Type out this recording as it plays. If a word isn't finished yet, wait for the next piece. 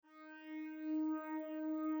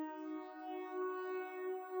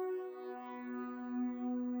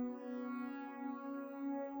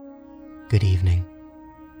Good evening.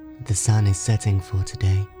 The sun is setting for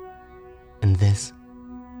today, and this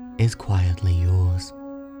is Quietly Yours.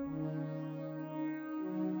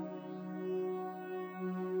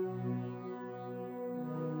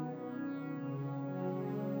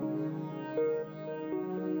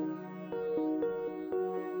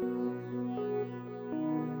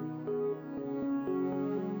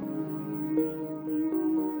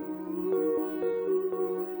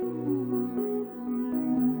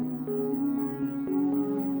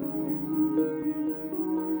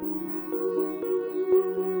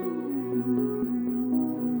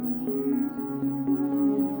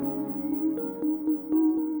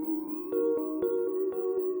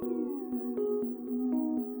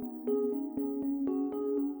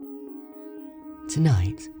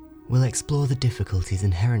 Tonight, we'll explore the difficulties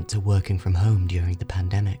inherent to working from home during the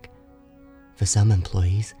pandemic. For some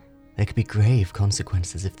employees, there could be grave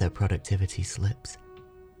consequences if their productivity slips.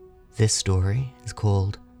 This story is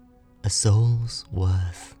called A Soul's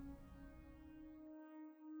Worth.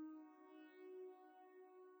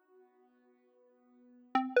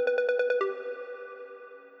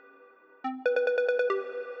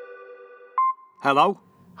 Hello?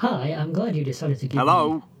 Hi, I'm glad you decided to give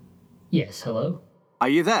Hello? me... Yes, hello? Are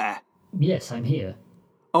you there? Yes, I'm here.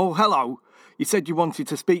 Oh, hello. You said you wanted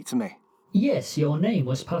to speak to me. Yes, your name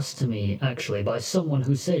was passed to me, actually, by someone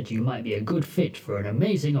who said you might be a good fit for an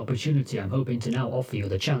amazing opportunity I'm hoping to now offer you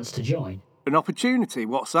the chance to join. An opportunity?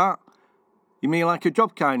 What's that? You mean like a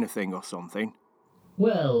job kind of thing or something?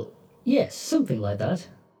 Well, yes, something like that.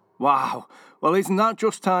 Wow. Well, isn't that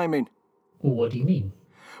just timing? What do you mean?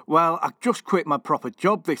 Well, I just quit my proper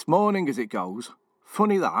job this morning as it goes.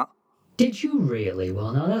 Funny that. Did you really?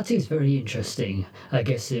 Well, now that is very interesting. I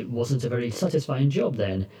guess it wasn't a very satisfying job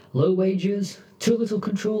then. Low wages, too little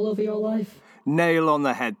control over your life? Nail on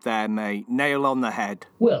the head there, mate. Nail on the head.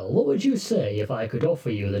 Well, what would you say if I could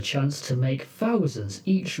offer you the chance to make thousands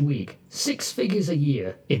each week, 6 figures a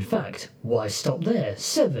year? In fact, why stop there?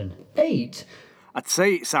 7, 8? I'd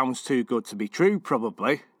say it sounds too good to be true,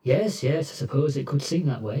 probably. Yes, I suppose it could seem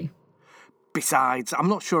that way. Besides, I'm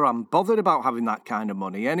not sure I'm bothered about having that kind of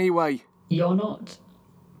money anyway. You're not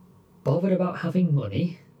bothered about having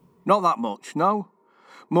money? Not that much, no.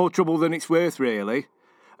 More trouble than it's worth, really.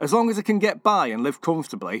 As long as I can get by and live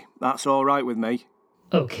comfortably, that's all right with me.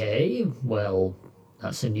 Okay, well,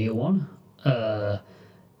 that's a new one.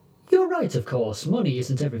 You're right, of course. Money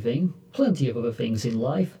isn't everything. Plenty of other things in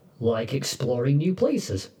life, like exploring new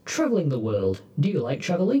places, travelling the world. Do you like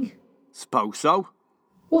travelling? Suppose so.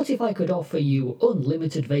 What if I could offer you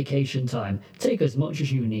unlimited vacation time, take as much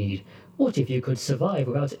as you need? What if you could survive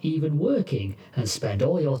without even working and spend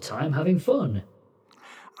all your time having fun?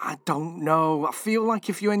 I don't know. I feel like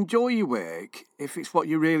if you enjoy your work, if it's what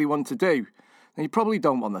you really want to do, then you probably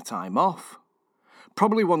don't want the time off.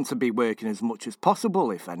 Probably want to be working as much as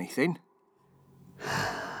possible, if anything.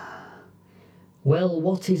 Well,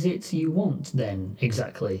 what is it you want then,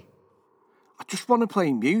 exactly? I just want to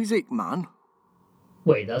play music, man.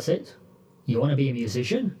 Wait, that's it? You want to be a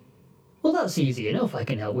musician? Well, that's easy enough, I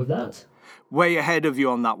can help with that. Way ahead of you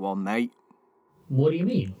on that one, mate. What do you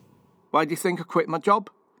mean? Why do you think I quit my job?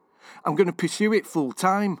 I'm going to pursue it full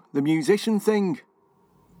time, the musician thing.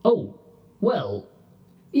 Oh, well,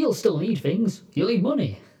 you'll still need things. You'll need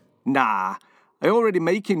money. Nah, I already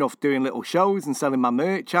make enough doing little shows and selling my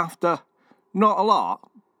merch after. Not a lot.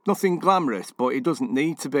 Nothing glamorous, but it doesn't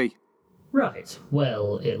need to be. Right,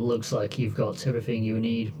 well, it looks like you've got everything you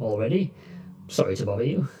need already. Sorry to bother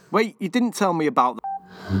you. Wait, you didn't tell me about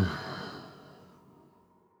that.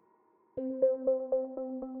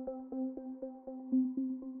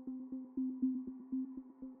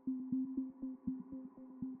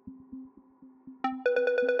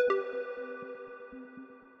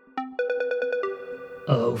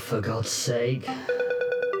 Oh, for God's sake.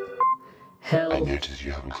 Hell. I noticed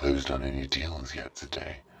you haven't closed on any deals yet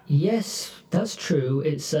today. Yes, that's true.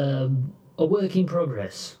 It's a work in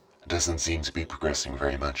progress. It doesn't seem to be progressing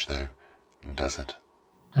very much, though, does it?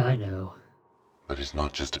 I know. But it's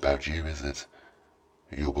not just about you, is it?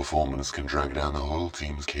 Your performance can drag down the whole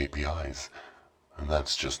team's KPIs, and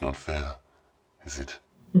that's just not fair, is it?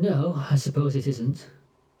 No, I suppose it isn't.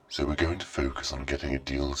 So we're going to focus on getting a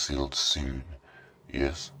deal sealed soon,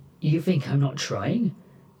 yes? You think I'm not trying?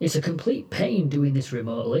 It's a complete pain doing this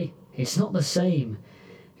remotely. It's not the same.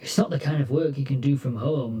 It's not the kind of work you can do from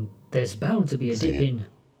home. There's bound to be a dip in...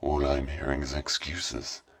 All I'm hearing is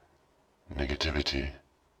excuses. Negativity.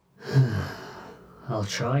 I'll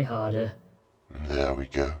try harder. There we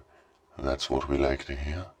go. That's what we like to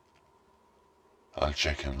hear. I'll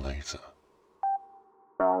check in later.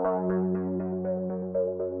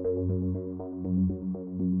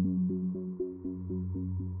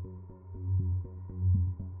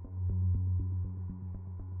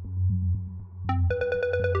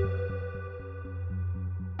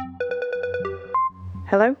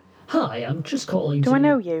 Hello? Hi, I'm just calling Do to... I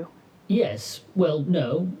know you? Yes. Well,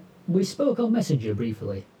 no. We spoke on Messenger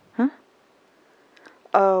briefly.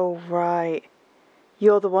 Oh, right.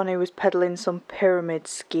 You're the one who was peddling some pyramid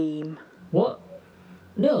scheme. What?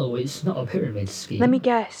 No, it's not a pyramid scheme. Let me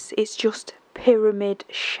guess, it's just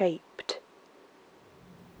pyramid-shaped.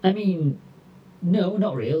 I mean, no,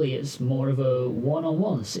 not really. It's more of a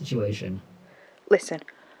one-on-one situation. Listen,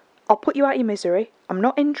 I'll put you out your misery. I'm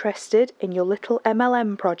not interested in your little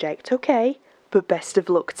MLM project, okay? But best of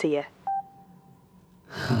luck to you.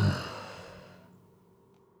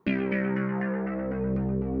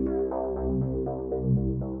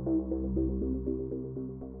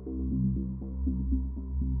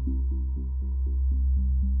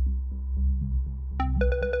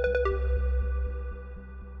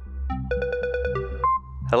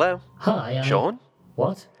 Hello? Hi, Sean?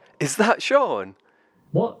 What? Is that Sean?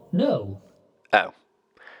 What? No. Oh.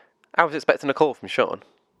 I was expecting a call from Sean.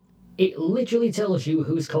 It literally tells you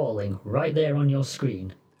who's calling right there on your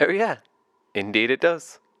screen. Oh yeah. Indeed it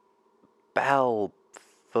does. Belfugger?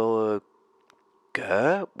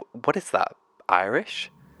 What is that? Irish?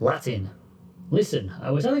 Latin. Listen,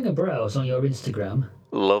 I was having a browse on your Instagram.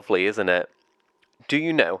 Lovely, isn't it? Do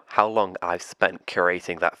you know how long I've spent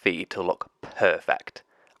curating that feed to look perfect?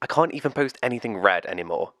 I can't even post anything red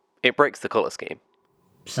anymore. It breaks the colour scheme.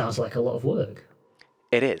 Sounds like a lot of work.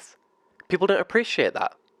 It is. People don't appreciate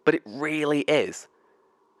that, but it really is.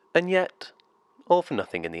 And yet, all for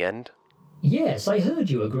nothing in the end. Yes, I heard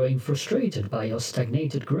you were growing frustrated by your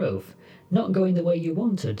stagnated growth. Not going the way you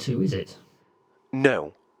wanted to, is it?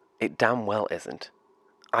 No, it damn well isn't.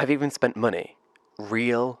 I've even spent money.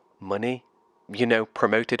 Real money. You know,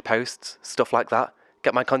 promoted posts, stuff like that.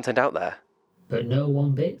 Get my content out there. But no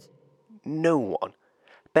one bit? No one.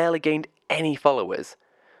 Barely gained any followers.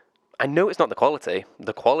 I know it's not the quality.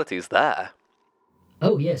 The quality's there.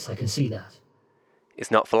 Oh yes, I can see that. It's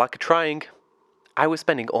not for lack of trying. I was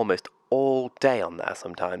spending almost all day on there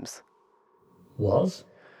sometimes. Was?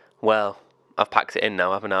 Well, I've packed it in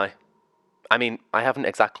now, haven't I? I mean, I haven't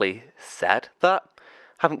exactly said that.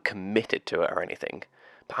 Haven't committed to it or anything.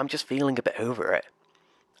 But I'm just feeling a bit over it.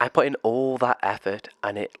 I put in all that effort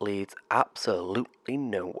and it leads absolutely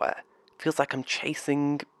nowhere. Feels like I'm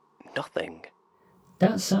chasing nothing.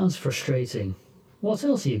 That sounds frustrating. What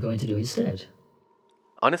else are you going to do instead?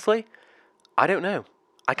 Honestly, I don't know.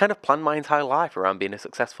 I kind of planned my entire life around being a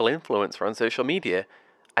successful influencer on social media.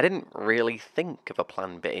 I didn't really think of a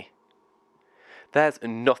plan B. There's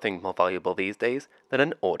nothing more valuable these days than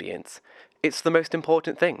an audience. It's the most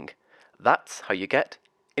important thing. That's how you get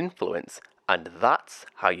influence, and that's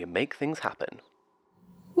how you make things happen.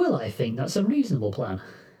 Well, I think that's a reasonable plan.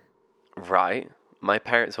 Right. My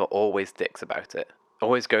parents were always dicks about it.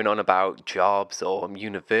 Always going on about jobs or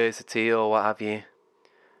university or what have you.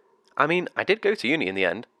 I mean, I did go to uni in the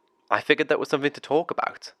end. I figured that was something to talk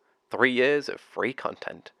about. 3 years of free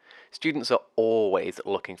content. Students are always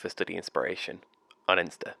looking for study inspiration. On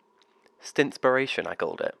Insta. Stinspiration, I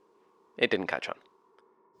called it. It didn't catch on.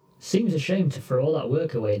 Seems a shame to throw all that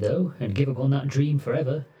work away, though, and give up on that dream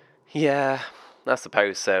forever. Yeah, I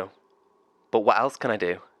suppose so. But what else can I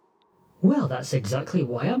do? Well, that's exactly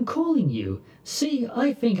why I'm calling you. See,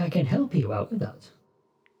 I think I can help you out with that.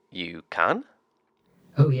 You can?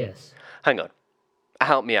 Oh, yes. Hang on.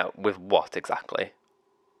 Help me out with what exactly?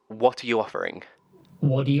 What are you offering?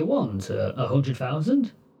 What do you want?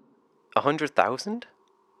 100,000? 100,000?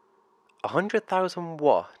 100,000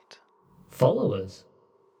 what? Followers.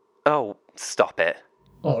 Oh, stop it.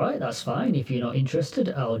 Alright, that's fine. If you're not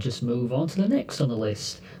interested, I'll just move on to the next on the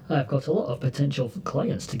list. I've got a lot of potential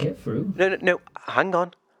clients to get through. No, hang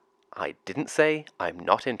on. I didn't say I'm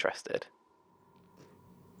not interested.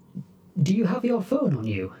 Do you have your phone on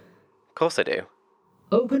you? Of course I do.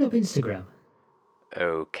 Open up Instagram.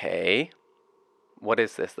 Okay. What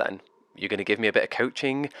is this then? You're going to give me a bit of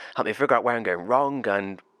coaching, help me figure out where I'm going wrong,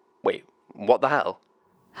 and... Wait, what the hell?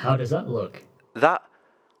 How does that look? That...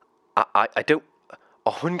 I don't...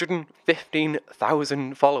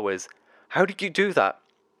 115,000 followers. How did you do that?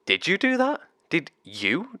 Did you do that? Did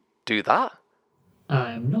you do that?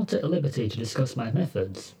 I'm not at liberty to discuss my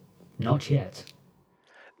methods. Not yet.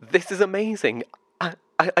 This is amazing. I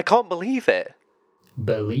can't believe it.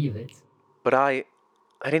 Believe it. But I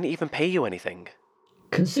didn't even pay you anything.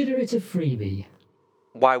 Consider it a freebie.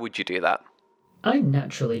 Why would you do that? I'm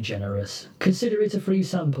naturally generous. Consider it a free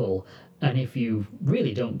sample. And if you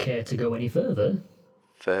really don't care to go any further...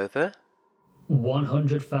 Further?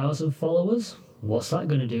 100,000 followers? What's that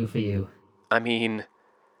going to do for you? I mean,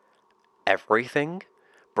 everything?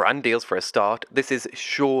 Brand deals for a start. This is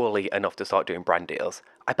surely enough to start doing brand deals.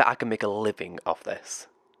 I bet I can make a living off this.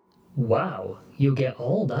 Wow, you get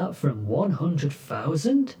all that from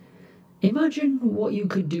 100,000? Imagine what you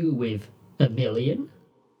could do with 1,000,000.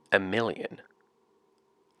 1,000,000?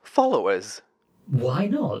 Followers? Why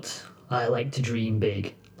not? I like to dream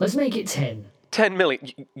big. Let's make it 10. 10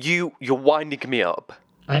 million? You're winding me up.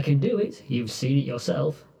 I can do it. You've seen it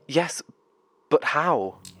yourself. Yes, but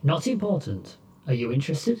how? Not important. Are you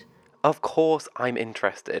interested? Of course I'm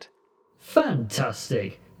interested.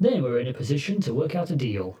 Fantastic. Then we're in a position to work out a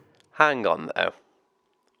deal. Hang on, though.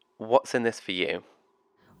 What's in this for you?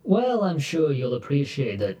 Well, I'm sure you'll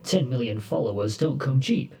appreciate that 10 million followers don't come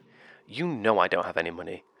cheap. You know I don't have any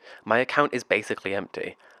money. My account is basically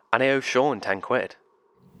empty, and I owe Sean 10 quid.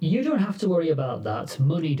 You don't have to worry about that.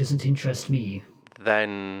 Money doesn't interest me.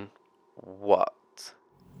 Then what?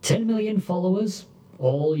 10 million followers?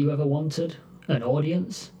 All you ever wanted? An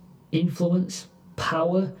audience? Influence?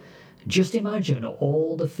 Power? Just imagine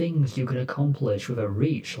all the things you can accomplish with a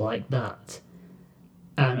reach like that.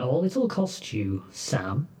 And all it'll cost you,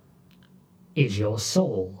 Sam, is your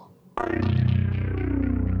soul.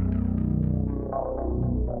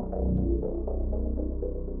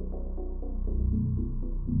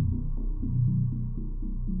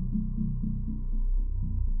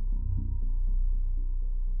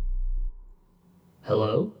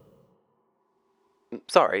 Hello?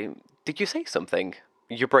 Sorry, did you say something?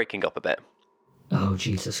 You're breaking up a bit. Oh,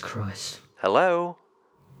 Jesus Christ. Hello?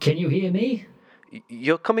 Can you hear me?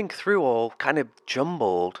 You're coming through all kind of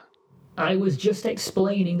jumbled. I was just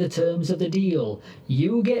explaining the terms of the deal.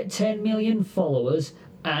 You get 10 million followers,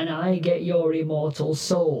 and I get your immortal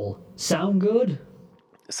soul. Sound good?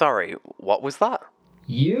 Sorry, what was that?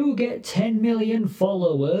 You get 10 million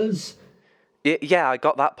followers, Yeah, I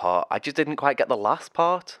got that part. I just didn't quite get the last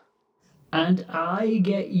part. and I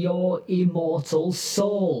get your immortal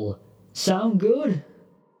soul. Sound good?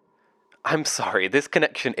 I'm sorry, this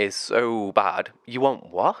connection is so bad. You want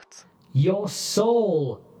what? Your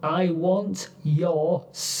soul. I want your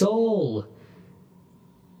soul.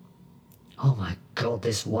 Oh my god,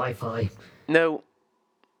 this Wi-Fi. No,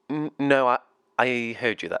 I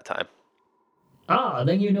heard you that time. Ah,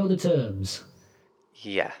 then you know the terms.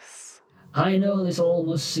 Yes. I know this all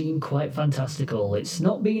must seem quite fantastical. It's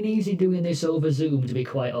not been easy doing this over Zoom, to be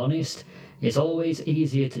quite honest. It's always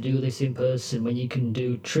easier to do this in person when you can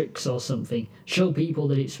do tricks or something, show people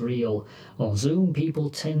that it's real. On Zoom, people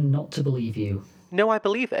tend not to believe you. No, I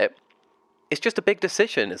believe it. It's just a big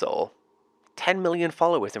decision, is all. 10 million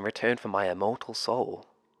followers in return for my immortal soul.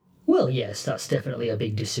 Well, yes, that's definitely a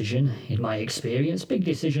big decision. In my experience, big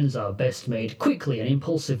decisions are best made quickly and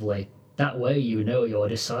impulsively. That way you know you're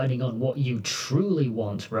deciding on what you truly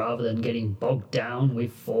want rather than getting bogged down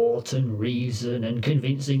with thought and reason and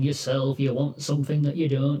convincing yourself you want something that you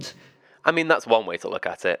don't. I mean, that's one way to look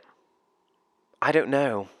at it. I don't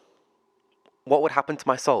know. What would happen to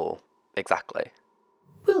my soul, exactly?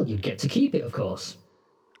 Well, you'd get to keep it, of course.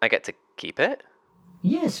 I get to keep it?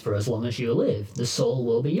 Yes, for as long as you live, the soul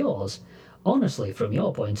will be yours. Honestly, from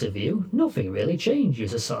your point of view, nothing really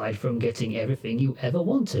changes aside from getting everything you ever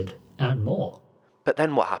wanted, and more. But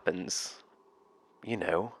then what happens? You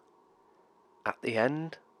know, at the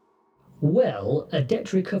end? Well, a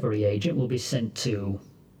debt recovery agent will be sent to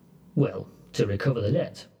recover the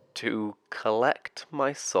debt. To collect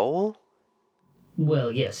my soul?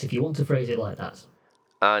 Well, yes, if you want to phrase it like that.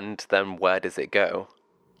 And then where does it go?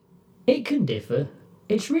 It can differ.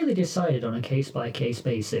 It's really decided on a case-by-case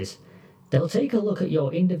basis. They'll take a look at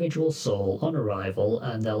your individual soul on arrival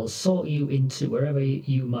and they'll sort you into wherever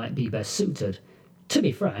you might be best suited. To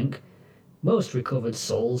be frank, most recovered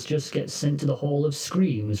souls just get sent to the Hall of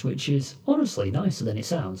Screams, which is honestly nicer than it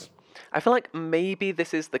sounds. I feel like maybe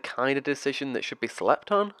this is the kind of decision that should be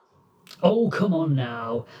slept on. Oh, come on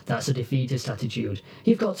now. That's a defeatist attitude.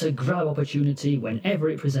 You've got to grab opportunity whenever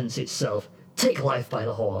it presents itself. Take life by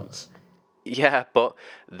the horns. Yeah, but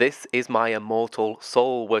this is my immortal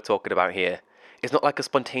soul we're talking about here. It's not like a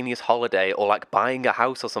spontaneous holiday or like buying a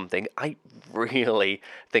house or something. I really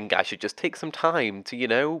think I should just take some time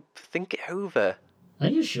to, think it over. Are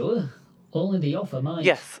you sure? Only the offer might...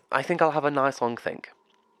 Yes, I think I'll have a nice long think.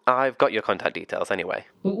 I've got your contact details anyway.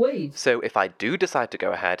 But wait. So if I do decide to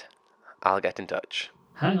go ahead, I'll get in touch.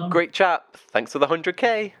 Hang on. Great chat. Thanks for the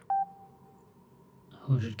 100k.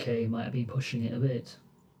 100k might be pushing it a bit.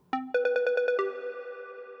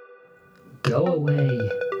 Go away.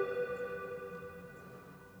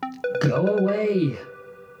 Go away.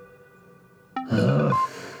 Ugh.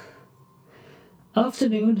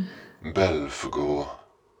 Afternoon. Belphegor.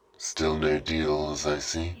 Still no deals, I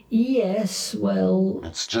see. Yes, well,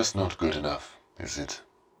 It's just not good enough, is it?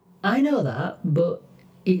 I know that, but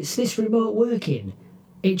It's this remote working.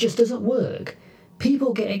 It just doesn't work.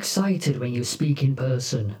 People get excited when you speak in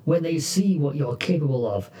person, when they see what you're capable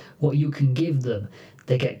of, what you can give them.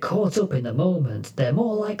 They get caught up in the moment. They're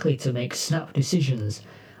more likely to make snap decisions.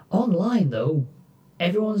 Online, though,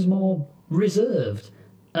 everyone's more reserved,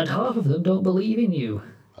 and half of them don't believe in you.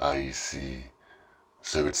 I see.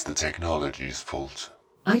 So it's the technology's fault.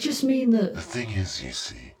 I just mean The that... thing is, you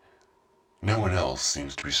see, no one else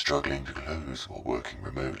seems to be struggling to close while working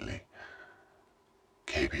remotely.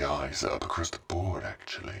 KPIs are up across the board,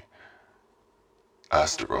 actually.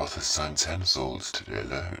 Astaroth has signed 10 souls today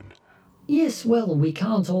alone. Yes, well, we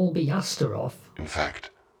can't all be Astaroth. In fact,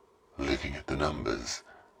 looking at the numbers,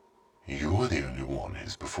 you're the only one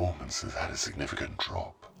whose performance has had a significant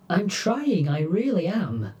drop. I'm trying, I really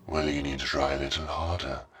am. Well, you need to try a little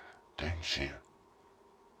harder, don't you?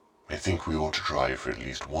 I think we ought to try for at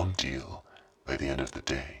least one deal by the end of the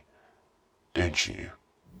day, don't you?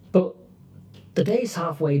 But the day's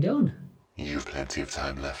halfway done. You've plenty of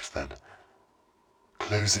time left then.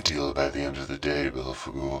 Close the deal by the end of the day,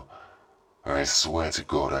 Belphegor, or I swear to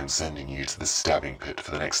God I'm sending you to the stabbing pit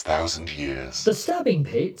for the next 1,000 years. The stabbing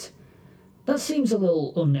pit? That seems a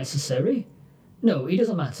little unnecessary. No, it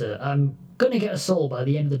doesn't matter. I'm gonna get a soul by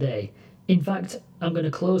the end of the day. In fact, I'm gonna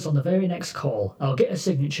close on the very next call. I'll get a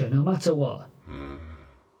signature no matter what.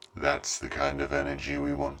 That's the kind of energy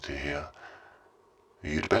we want to hear.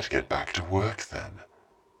 You'd better get back to work then,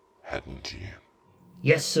 hadn't you?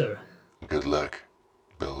 Yes, sir. Good luck,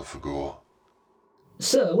 Belphegor.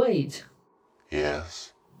 Sir, wait.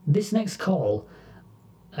 Yes? This next call,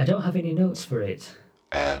 I don't have any notes for it.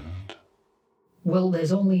 And? Well,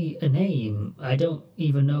 there's only a name. I don't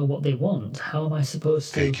even know what they want. How am I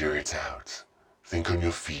supposed to... Figure it out. Think on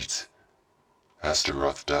your feet.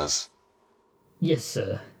 Astaroth does. Yes,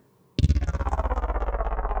 sir.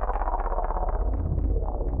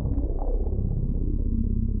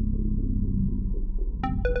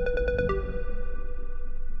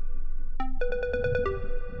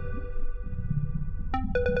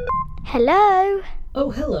 Hello? Oh,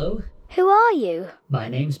 hello. Who are you? My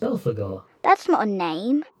name's Belphegor. That's not a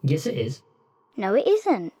name. Yes, it is. No, it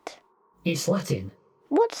isn't. It's Latin.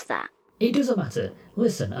 What's that? It doesn't matter.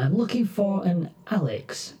 Listen, I'm looking for an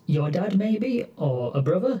Alex. Your dad, maybe? Or a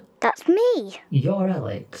brother? That's me. You're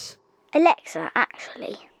Alex. Alexa,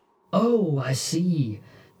 actually. Oh, I see.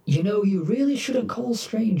 You know, you really shouldn't call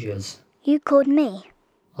strangers. You called me.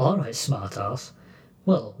 All right, smartass.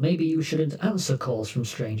 Well, maybe you shouldn't answer calls from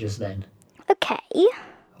strangers then. Okay.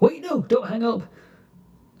 Wait, no, don't hang up.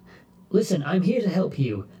 Listen, I'm here to help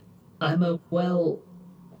you.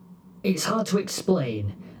 It's hard to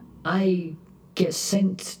explain. I get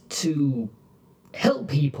sent to help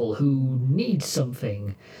people who need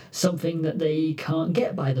something that they can't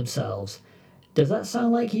get by themselves. Does that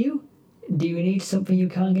sound like you? Do you need something you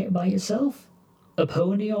can't get by yourself? A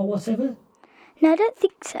pony or whatever? No, I don't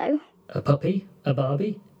think so. A puppy? A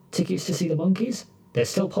Barbie? Tickets to see the monkeys? They're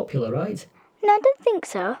still popular, right? No, I don't think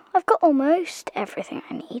so. I've got almost everything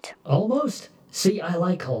I need. Almost? See, I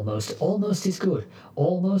like almost. Almost is good.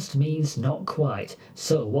 Almost means not quite.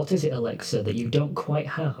 So, what is it, Alexa, that you don't quite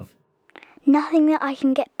have? Nothing that I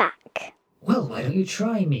can get back. Well, why don't you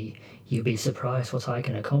try me? You'd be surprised what I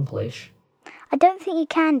can accomplish. I don't think you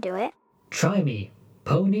can do it. Try me.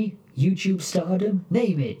 Pony? YouTube stardom?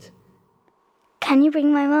 Name it. Can you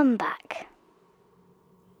bring my mum back?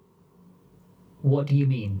 What do you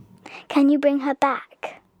mean? Can you bring her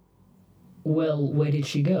back? Well, where did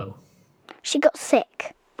she go? She got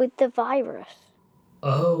sick with the virus.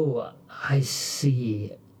 Oh, I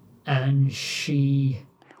see. And she...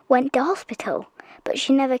 Went to hospital, but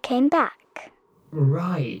she never came back.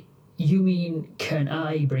 Right. You mean, can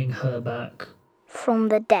I bring her back? From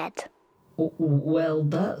the dead. Well,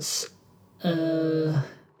 that's...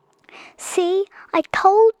 See, I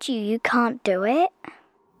told you you can't do it.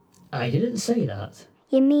 I didn't say that.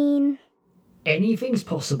 You mean... Anything's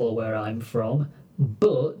possible where I'm from,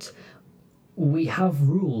 but we have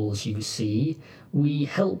rules, you see. We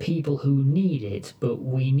help people who need it, but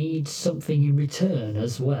we need something in return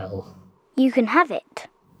as well. You can have it.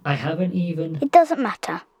 I haven't even... It doesn't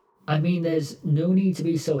matter. I mean, there's no need to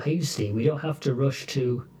be so hasty. We don't have to rush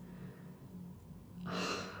to...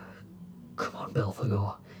 Come on,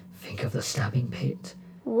 Belphegor. Think of the stabbing pit.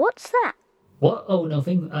 What's that? What? Oh,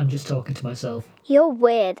 nothing. I'm just talking to myself. You're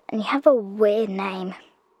weird, and you have a weird name.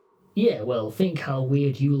 Yeah, well, think how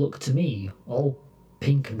weird you look to me. All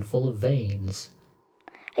pink and full of veins.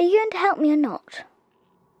 Are you going to help me or not?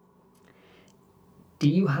 Do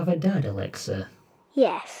you have a dad, Alexa?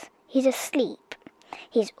 Yes, he's asleep.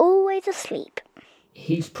 He's always asleep.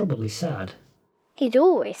 He's probably sad. He's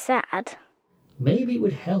always sad. Maybe it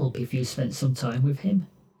would help if you spent some time with him.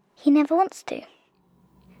 He never wants to.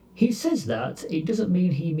 He says that, it doesn't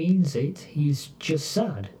mean he means it, he's just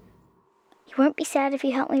sad. He won't be sad if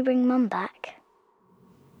you help me bring Mum back.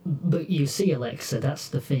 But you see, Alexa, that's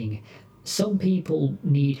the thing. Some people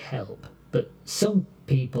need help, but some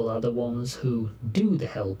people are the ones who do the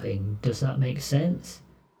helping. Does that make sense?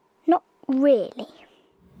 Not really.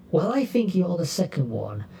 Well, I think you're the second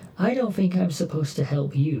one. I don't think I'm supposed to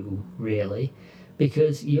help you, really,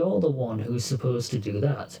 because you're the one who's supposed to do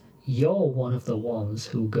that. You're one of the ones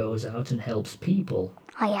who goes out and helps people.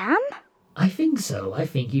 I am? I think so. I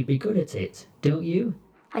think you'd be good at it, don't you?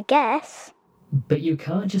 I guess. But you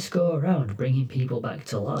can't just go around bringing people back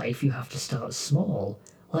to life. You have to start small.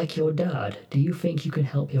 Like your dad. Do you think you can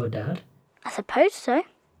help your dad? I suppose so.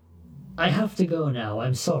 I have to go now.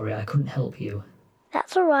 I'm sorry I couldn't help you.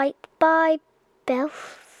 That's alright. Bye, Belphegor.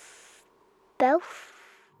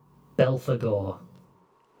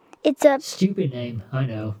 It's a... Stupid name, I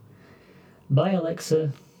know. Bye,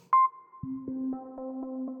 Alexa.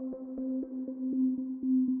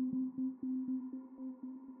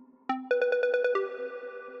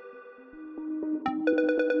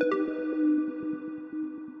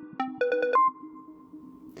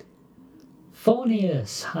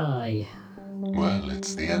 Fornius, hi. Well,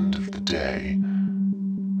 it's the end of the day,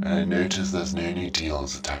 and I notice there's no new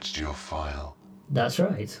deals attached to your file. That's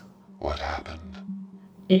right. What happened?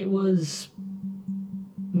 It was...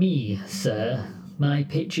 me, sir. My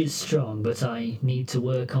pitch is strong, but I need to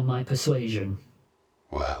work on my persuasion.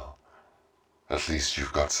 Well, at least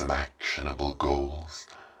you've got some actionable goals.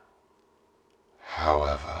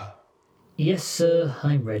 However... Yes, sir,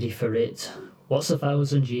 I'm ready for it. What's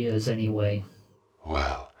 1,000 years, anyway?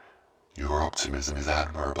 Well, your optimism is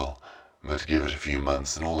admirable, but give it a few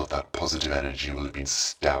months and all of that positive energy will have been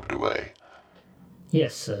stabbed away.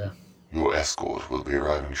 Yes, sir. Your escort will be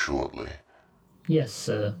arriving shortly. Yes,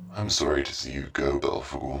 sir. I'm sorry to see you go,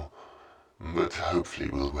 Belphegor, but hopefully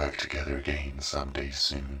we'll work together again someday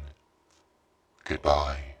soon.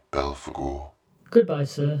 Goodbye, Belphegor. Goodbye,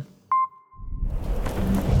 sir.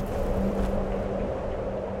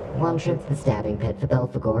 One trip to the stabbing pit for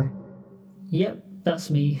Belphegor. Yep,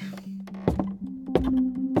 that's me.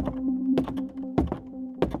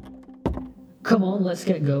 Come on, let's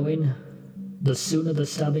get going. The sooner the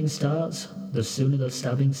stabbing starts, the sooner the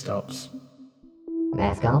stabbing stops.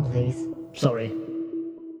 Mask on, please. Sorry.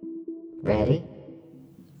 Ready?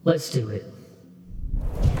 Let's do it.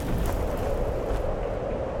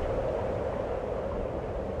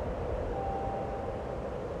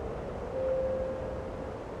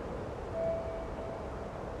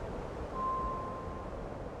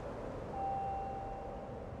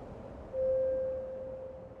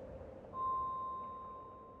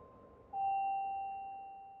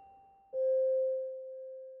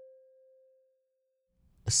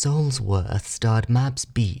 A Soul's Worth starred Mabs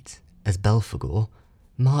Beat as Belphegor,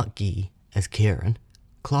 Mark Gee as Kieran,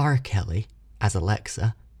 Clara Kelly as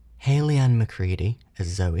Alexa, Hayley Ann McCready as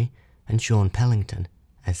Zoe, and Sean Pellington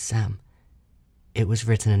as Sam. It was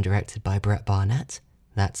written and directed by Brett Barnett,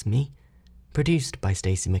 that's me, produced by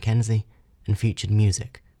Stacey McKenzie, and featured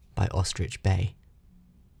music by Ostrich Bay.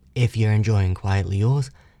 If you're enjoying Quietly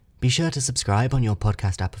Yours, be sure to subscribe on your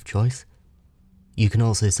podcast app of choice. You can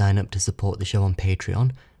also sign up to support the show on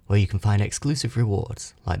Patreon, where you can find exclusive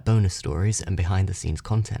rewards like bonus stories and behind-the-scenes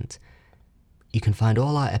content. You can find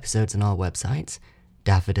all our episodes on our website,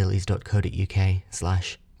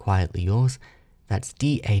 daffodillies.co.uk/quietlyyours. That's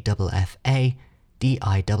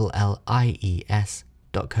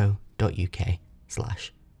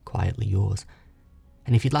daffodillies.co.uk/quietlyyours.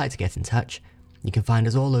 And if you'd like to get in touch, you can find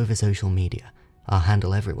us all over social media. Our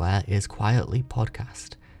handle everywhere is Quietly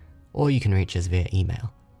Podcast. Or you can reach us via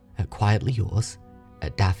email at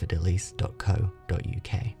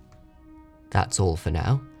quietlyyours@daffodillies.co.uk. That's all for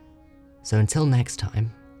now. So until next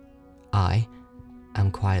time, I am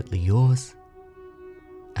quietly yours,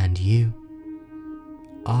 and you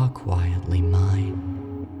are quietly mine.